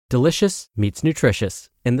Delicious meets nutritious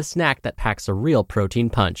in the snack that packs a real protein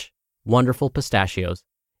punch. Wonderful Pistachios.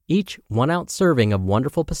 Each 1-ounce serving of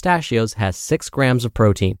Wonderful Pistachios has 6 grams of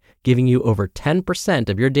protein, giving you over 10%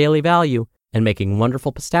 of your daily value and making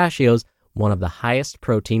Wonderful Pistachios one of the highest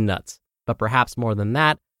protein nuts. But perhaps more than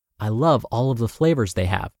that, I love all of the flavors they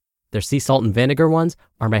have. Their sea salt and vinegar ones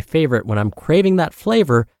are my favorite when I'm craving that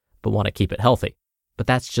flavor but want to keep it healthy. But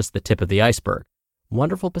that's just the tip of the iceberg.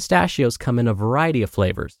 Wonderful Pistachios come in a variety of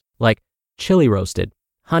flavors, like chili roasted,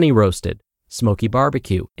 honey roasted, smoky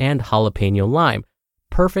barbecue, and jalapeno lime,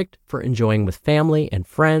 perfect for enjoying with family and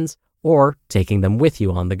friends or taking them with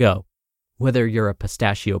you on the go. Whether you're a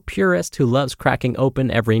pistachio purist who loves cracking open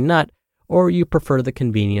every nut, or you prefer the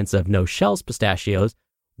convenience of no-shells pistachios,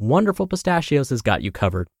 Wonderful Pistachios has got you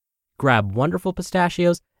covered. Grab Wonderful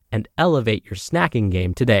Pistachios and elevate your snacking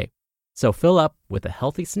game today. So fill up with a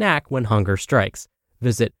healthy snack when hunger strikes.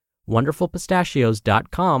 Visit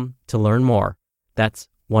wonderfulpistachios.com to learn more. That's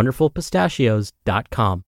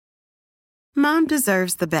wonderfulpistachios.com. Mom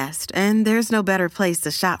deserves the best, and there's no better place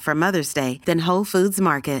to shop for Mother's Day than Whole Foods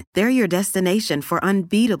Market. They're your destination for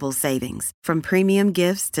unbeatable savings, from premium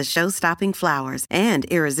gifts to show-stopping flowers and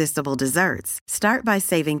irresistible desserts. Start by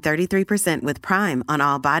saving 33% with Prime on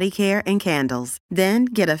all body care and candles. Then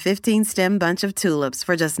get a 15-stem bunch of tulips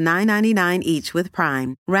for just $9.99 each with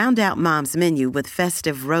Prime. Round out Mom's menu with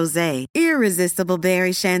festive rosé, irresistible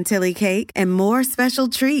berry chantilly cake, and more special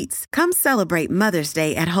treats. Come celebrate Mother's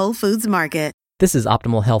Day at Whole Foods Market. This is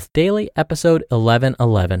Optimal Health Daily, episode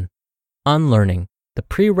 1111, Unlearning, the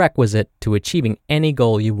Prerequisite to Achieving Any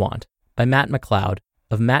Goal You Want, by Matt McLeod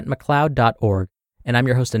of mattmcleod.org, and I'm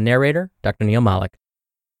your host and narrator, Dr. Neil Malik.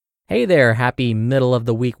 Hey there, happy middle of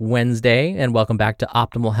the week Wednesday, and welcome back to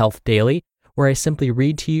Optimal Health Daily, where I simply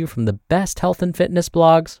read to you from the best health and fitness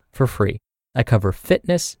blogs for free. I cover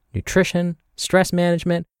fitness, nutrition, stress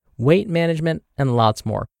management, weight management, and lots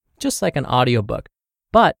more, just like an audiobook,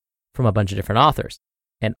 but from a bunch of different authors,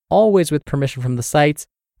 and always with permission from the sites,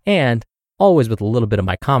 and always with a little bit of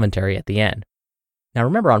my commentary at the end. Now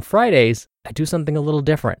remember, on Fridays, I do something a little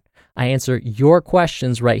different. I answer your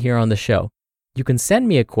questions right here on the show. You can send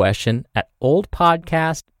me a question at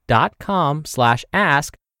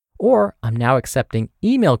oldpodcast.com/ask, or I'm now accepting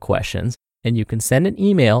email questions, and you can send an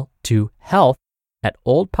email to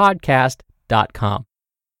health@oldpodcast.com.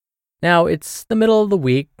 Now, it's the middle of the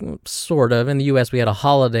week, sort of. In the US, we had a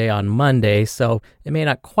holiday on Monday, so it may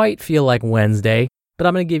not quite feel like Wednesday, but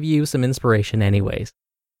I'm going to give you some inspiration anyways.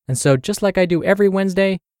 And so, just like I do every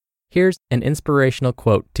Wednesday, here's an inspirational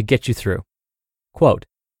quote to get you through. Quote,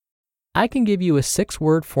 I can give you a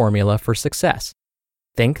 6-word formula for success.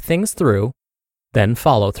 Think things through, then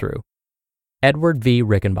follow through. Edward V.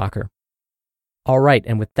 Rickenbacker. All right,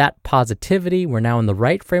 and with that positivity, we're now in the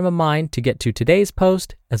right frame of mind to get to today's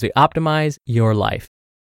post as we optimize your life.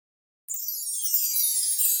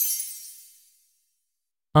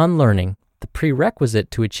 Unlearning, the Prerequisite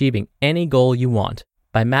to Achieving Any Goal You Want,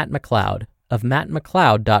 by Matt McLeod of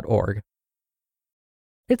mattmcleod.org.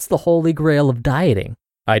 It's the holy grail of dieting,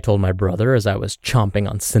 I told my brother as I was chomping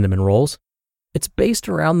on cinnamon rolls. It's based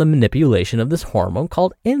around the manipulation of this hormone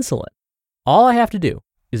called insulin. All I have to do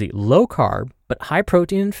is eat low carb, but high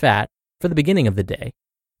protein and fat for the beginning of the day.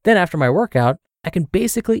 Then after my workout, I can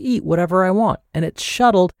basically eat whatever I want, and it's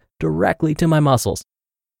shuttled directly to my muscles.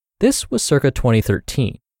 This was circa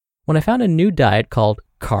 2013, when I found a new diet called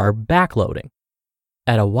carb backloading.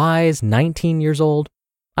 At a wise 19 years old,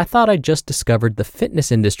 I thought I'd just discovered the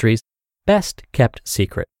fitness industry's best kept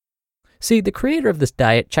secret. See, the creator of this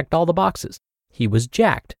diet checked all the boxes. He was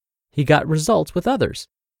jacked. He got results with others.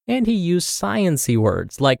 And he used science-y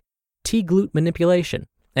words like T-glute manipulation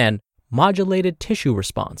and modulated tissue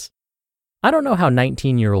response. I don't know how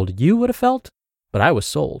 19-year-old you would have felt, but I was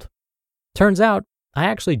sold. Turns out, I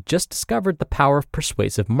actually just discovered the power of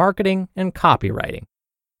persuasive marketing and copywriting.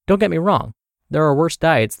 Don't get me wrong, there are worse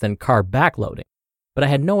diets than carb backloading, but I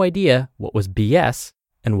had no idea what was BS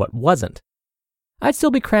and what wasn't. I'd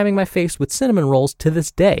still be cramming my face with cinnamon rolls to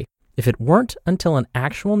this day if it weren't until an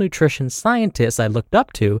actual nutrition scientist I looked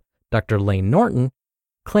up to, Dr. Layne Norton,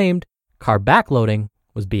 claimed carb backloading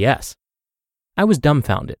was BS. I was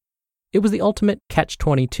dumbfounded. It was the ultimate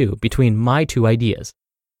catch-22 between my two ideas,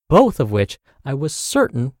 both of which I was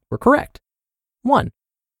certain were correct. 1.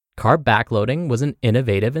 Carb backloading was an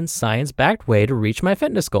innovative and science-backed way to reach my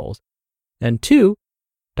fitness goals. And 2,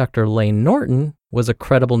 Dr. Layne Norton was a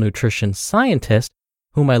credible nutrition scientist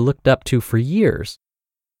whom I looked up to for years.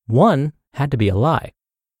 One had to be a lie.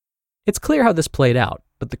 It's clear how this played out,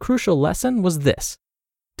 but the crucial lesson was this.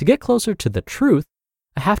 To get closer to the truth,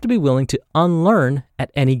 I have to be willing to unlearn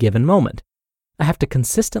at any given moment. I have to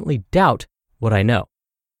consistently doubt what I know,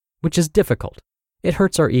 which is difficult. It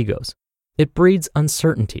hurts our egos. It breeds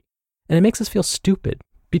uncertainty, and it makes us feel stupid,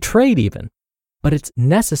 betrayed even. But it's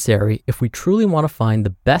necessary if we truly want to find the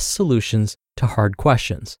best solutions to hard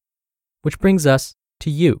questions. Which brings us to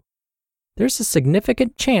you. There's a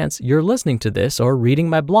significant chance you're listening to this or reading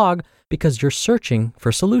my blog because you're searching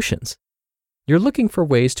for solutions. You're looking for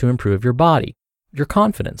ways to improve your body, your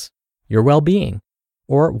confidence, your well-being,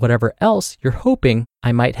 or whatever else you're hoping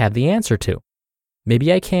I might have the answer to.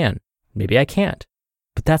 Maybe I can, maybe I can't,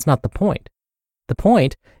 but that's not the point. The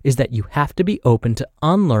point is that you have to be open to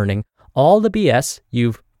unlearning all the BS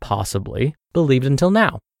you've possibly believed until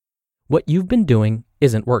now. What you've been doing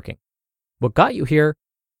isn't working. What got you here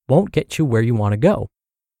won't get you where you want to go.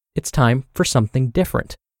 It's time for something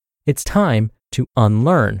different. It's time to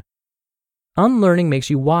unlearn. Unlearning makes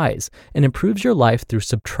you wise and improves your life through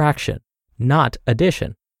subtraction, not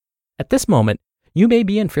addition. At this moment, you may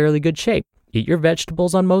be in fairly good shape, eat your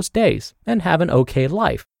vegetables on most days, and have an okay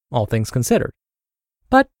life, all things considered.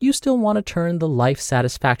 But you still want to turn the life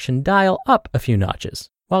satisfaction dial up a few notches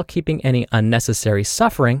while keeping any unnecessary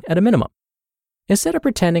suffering at a minimum. Instead of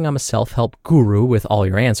pretending I'm a self-help guru with all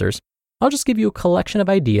your answers, I'll just give you a collection of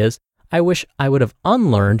ideas I wish I would have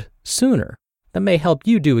unlearned sooner that may help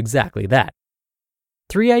you do exactly that.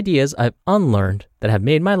 3 ideas I've unlearned that have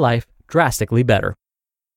made my life drastically better.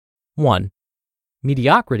 1.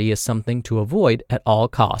 Mediocrity is something to avoid at all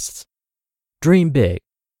costs. Dream big.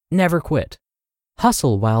 Never quit.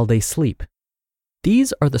 Hustle while they sleep.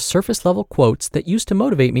 These are the surface-level quotes that used to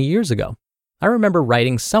motivate me years ago. I remember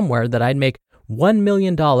writing somewhere that I'd make $1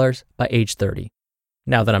 million by age 30.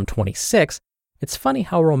 Now that I'm 26, it's funny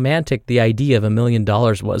how romantic the idea of $1 million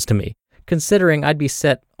was to me, considering I'd be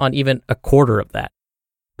set on even a quarter of that.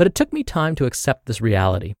 But it took me time to accept this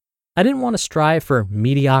reality. I didn't want to strive for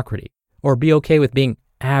mediocrity or be okay with being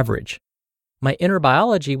average. My inner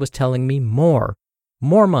biology was telling me more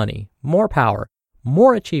money, more power,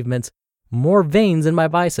 more achievements, more veins in my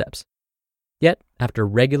biceps. Yet, after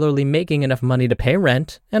regularly making enough money to pay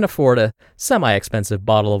rent and afford a semi-expensive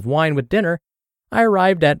bottle of wine with dinner, I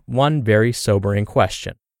arrived at one very sobering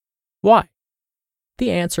question. Why?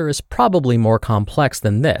 The answer is probably more complex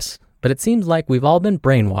than this, but it seems like we've all been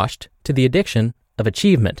brainwashed to the addiction of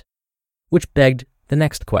achievement, which begged the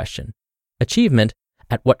next question. Achievement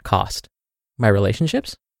at what cost? My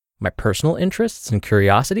relationships? My personal interests and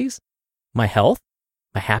curiosities? My health?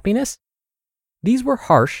 My happiness? These were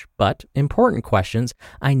harsh but important questions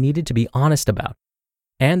I needed to be honest about.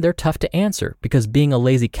 And they're tough to answer because being a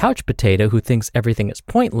lazy couch potato who thinks everything is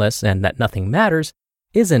pointless and that nothing matters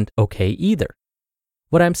isn't okay either.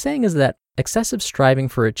 What I'm saying is that excessive striving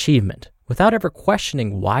for achievement without ever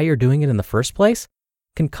questioning why you're doing it in the first place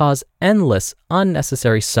can cause endless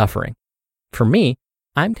unnecessary suffering. For me,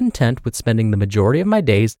 I'm content with spending the majority of my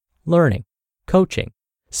days learning, coaching,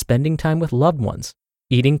 spending time with loved ones,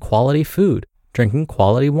 eating quality food, drinking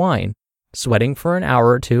quality wine, sweating for an hour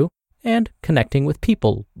or two, and connecting with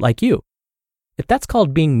people like you. If that's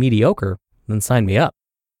called being mediocre, then sign me up.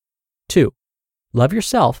 2. Love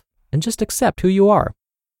yourself and just accept who you are.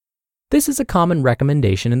 This is a common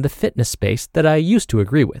recommendation in the fitness space that I used to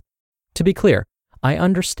agree with. To be clear, I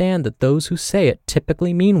understand that those who say it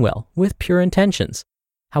typically mean well, with pure intentions.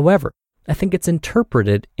 However, I think it's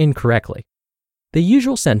interpreted incorrectly. The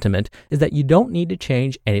usual sentiment is that you don't need to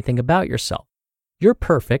change anything about yourself. You're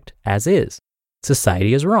perfect as is.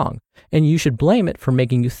 Society is wrong, and you should blame it for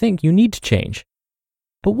making you think you need to change.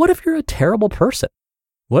 But what if you're a terrible person?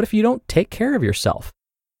 What if you don't take care of yourself?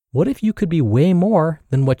 What if you could be way more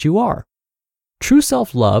than what you are? True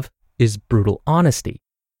self-love is brutal honesty.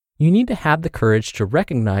 You need to have the courage to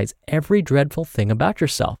recognize every dreadful thing about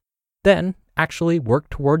yourself, then actually work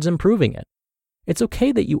towards improving it. It's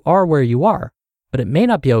okay that you are where you are, but it may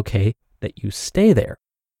not be okay that you stay there.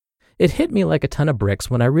 It hit me like a ton of bricks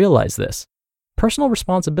when I realized this. Personal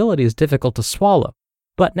responsibility is difficult to swallow,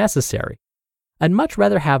 but necessary. I'd much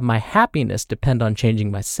rather have my happiness depend on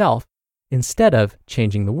changing myself instead of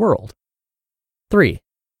changing the world. 3.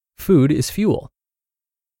 Food is fuel.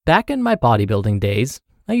 Back in my bodybuilding days,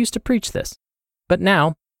 I used to preach this. But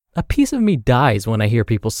now, a piece of me dies when I hear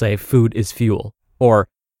people say food is fuel, or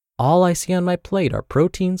all I see on my plate are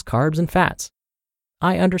proteins, carbs, and fats.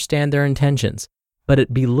 I understand their intentions, but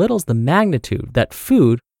it belittles the magnitude that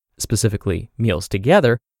food, specifically meals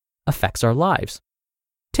together, affects our lives.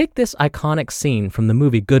 Take this iconic scene from the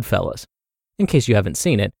movie Goodfellas. In case you haven't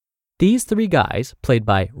seen it, these 3 guys, played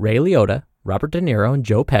by Ray Liotta, Robert De Niro, and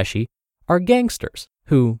Joe Pesci, are gangsters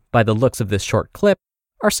who, by the looks of this short clip,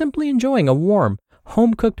 are simply enjoying a warm,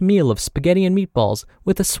 home-cooked meal of spaghetti and meatballs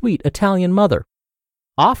with a sweet Italian mother.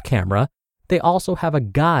 Off camera, they also have a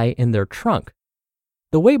guy in their trunk.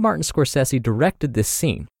 The way Martin Scorsese directed this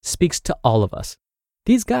scene speaks to all of us.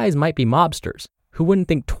 These guys might be mobsters who wouldn't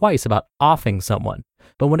think twice about offing someone,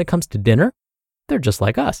 but when it comes to dinner, they're just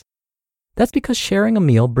like us. That's because sharing a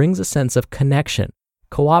meal brings a sense of connection,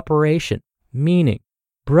 cooperation, meaning,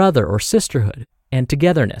 brother or sisterhood, and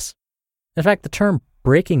togetherness. In fact, the term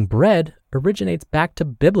breaking bread originates back to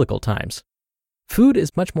biblical times. Food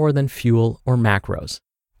is much more than fuel or macros.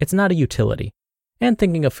 It's not a utility, and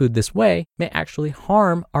thinking of food this way may actually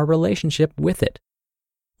harm our relationship with it.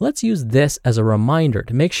 Let's use this as a reminder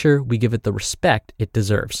to make sure we give it the respect it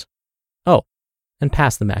deserves. Oh, and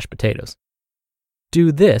pass the mashed potatoes.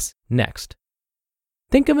 Do this next.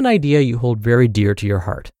 Think of an idea you hold very dear to your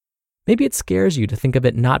heart. Maybe it scares you to think of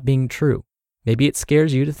it not being true. Maybe it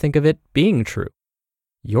scares you to think of it being true.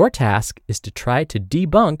 Your task is to try to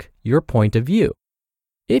debunk your point of view.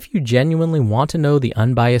 If you genuinely want to know the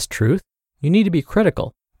unbiased truth, you need to be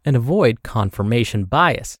critical and avoid confirmation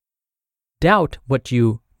bias. Doubt what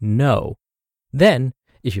you know. Then,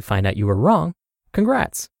 if you find out you were wrong,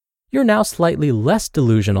 congrats. You're now slightly less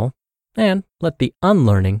delusional, and let the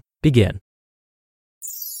unlearning begin.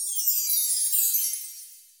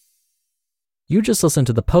 You just listened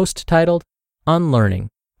to the post titled Unlearning,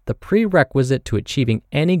 the Prerequisite to Achieving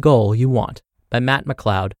Any Goal You Want by Matt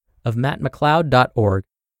McLeod of mattmcleod.org.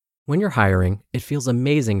 When you're hiring, it feels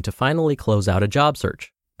amazing to finally close out a job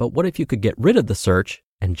search. But what if you could get rid of the search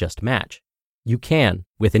and just match? You can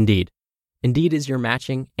with Indeed. Indeed is your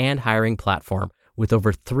matching and hiring platform with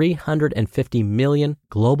over 350 million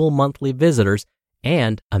global monthly visitors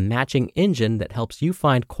and a matching engine that helps you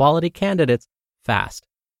find quality candidates fast.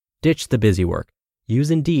 Ditch the busy work.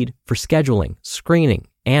 Use Indeed for scheduling, screening,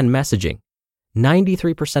 and messaging.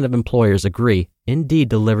 93% of employers agree Indeed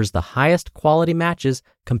delivers the highest quality matches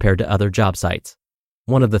compared to other job sites.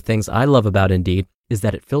 One of the things I love about Indeed is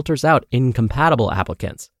that it filters out incompatible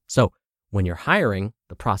applicants. So when you're hiring,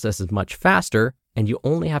 the process is much faster and you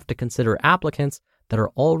only have to consider applicants that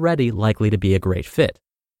are already likely to be a great fit.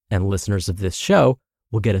 And listeners of this show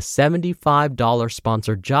will get a $75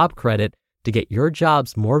 sponsored job credit to get your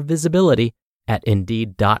jobs more visibility at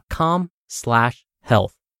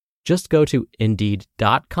Indeed.com/health. Just go to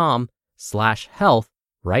Indeed.com/health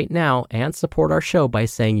right now and support our show by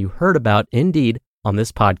saying you heard about Indeed on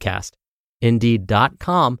this podcast.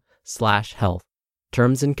 Indeed.com/health.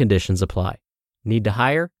 Terms and conditions apply. Need to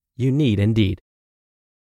hire? You need Indeed.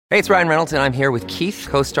 Hey, it's Ryan Reynolds, and I'm here with Keith,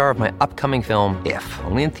 co-star of my upcoming film, If,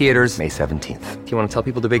 only in theaters May 17th. Do you want to tell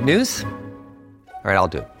people the big news? All right, I'll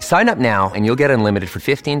do it. Sign up now and you'll get unlimited for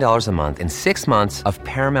 $15 a month and 6 months of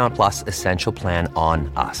Paramount Plus Essential Plan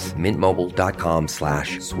on us.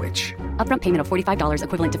 MintMobile.com/switch. Upfront payment of $45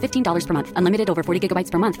 equivalent to $15 per month. Unlimited over 40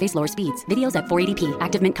 gigabytes per month. Face lower speeds. Videos at 480p.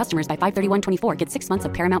 Active Mint customers by 531.24 get 6 months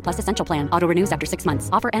of Paramount Plus Essential Plan. Auto renews after 6 months.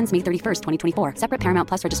 Offer ends May 31st, 2024. Separate Paramount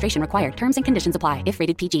Plus registration required. Terms and conditions apply if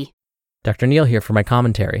rated PG. Dr. Neal here for my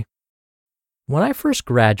commentary. When I first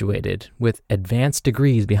graduated with advanced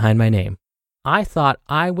degrees behind my name, I thought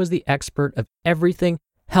I was the expert of everything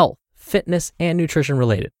health, fitness, and nutrition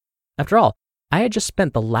related. After all, I had just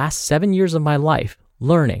spent the last 7 years of my life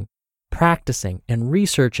learning, practicing, and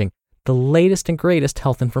researching the latest and greatest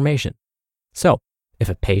health information. So, if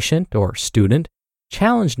a patient or student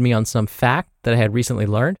challenged me on some fact that I had recently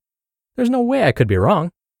learned, there's no way I could be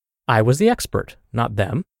wrong. I was the expert, not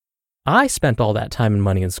them. I spent all that time and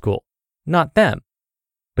money in school, not them.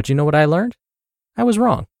 But you know what I learned? I was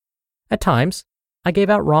wrong. At times, I gave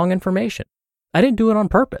out wrong information. I didn't do it on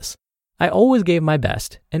purpose. I always gave my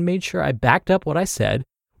best and made sure I backed up what I said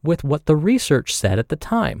with what the research said at the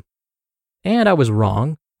time. And I was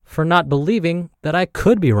wrong for not believing that I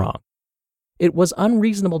could be wrong. It was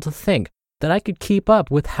unreasonable to think that I could keep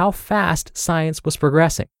up with how fast science was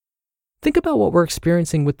progressing. Think about what we're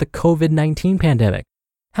experiencing with the COVID-19 pandemic.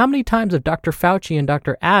 How many times have Dr. Fauci and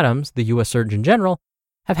Dr. Adams, the U.S. Surgeon General,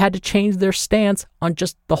 have had to change their stance on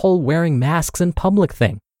just the whole wearing masks in public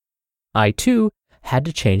thing? I, too, had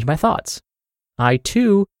to change my thoughts. I,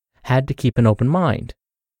 too, had to keep an open mind.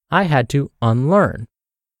 I had to unlearn.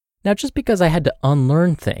 Now, just because I had to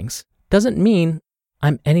unlearn things doesn't mean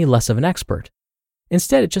I'm any less of an expert.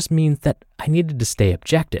 Instead, it just means that I needed to stay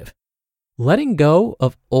objective. Letting go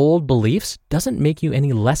of old beliefs doesn't make you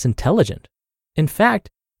any less intelligent. In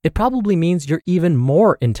fact, it probably means you're even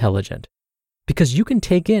more intelligent, because you can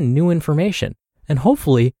take in new information and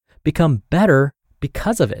hopefully become better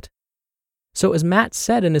because of it. So as Matt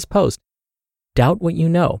said in his post, doubt what you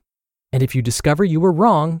know. And if you discover you were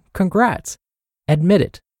wrong, congrats. Admit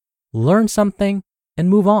it. Learn something and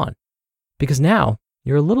move on. Because now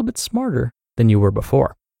you're a little bit smarter than you were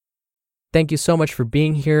before. Thank you so much for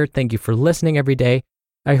being here. Thank you for listening every day.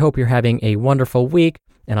 I hope you're having a wonderful week,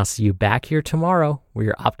 and I'll see you back here tomorrow where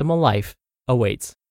your optimal life awaits.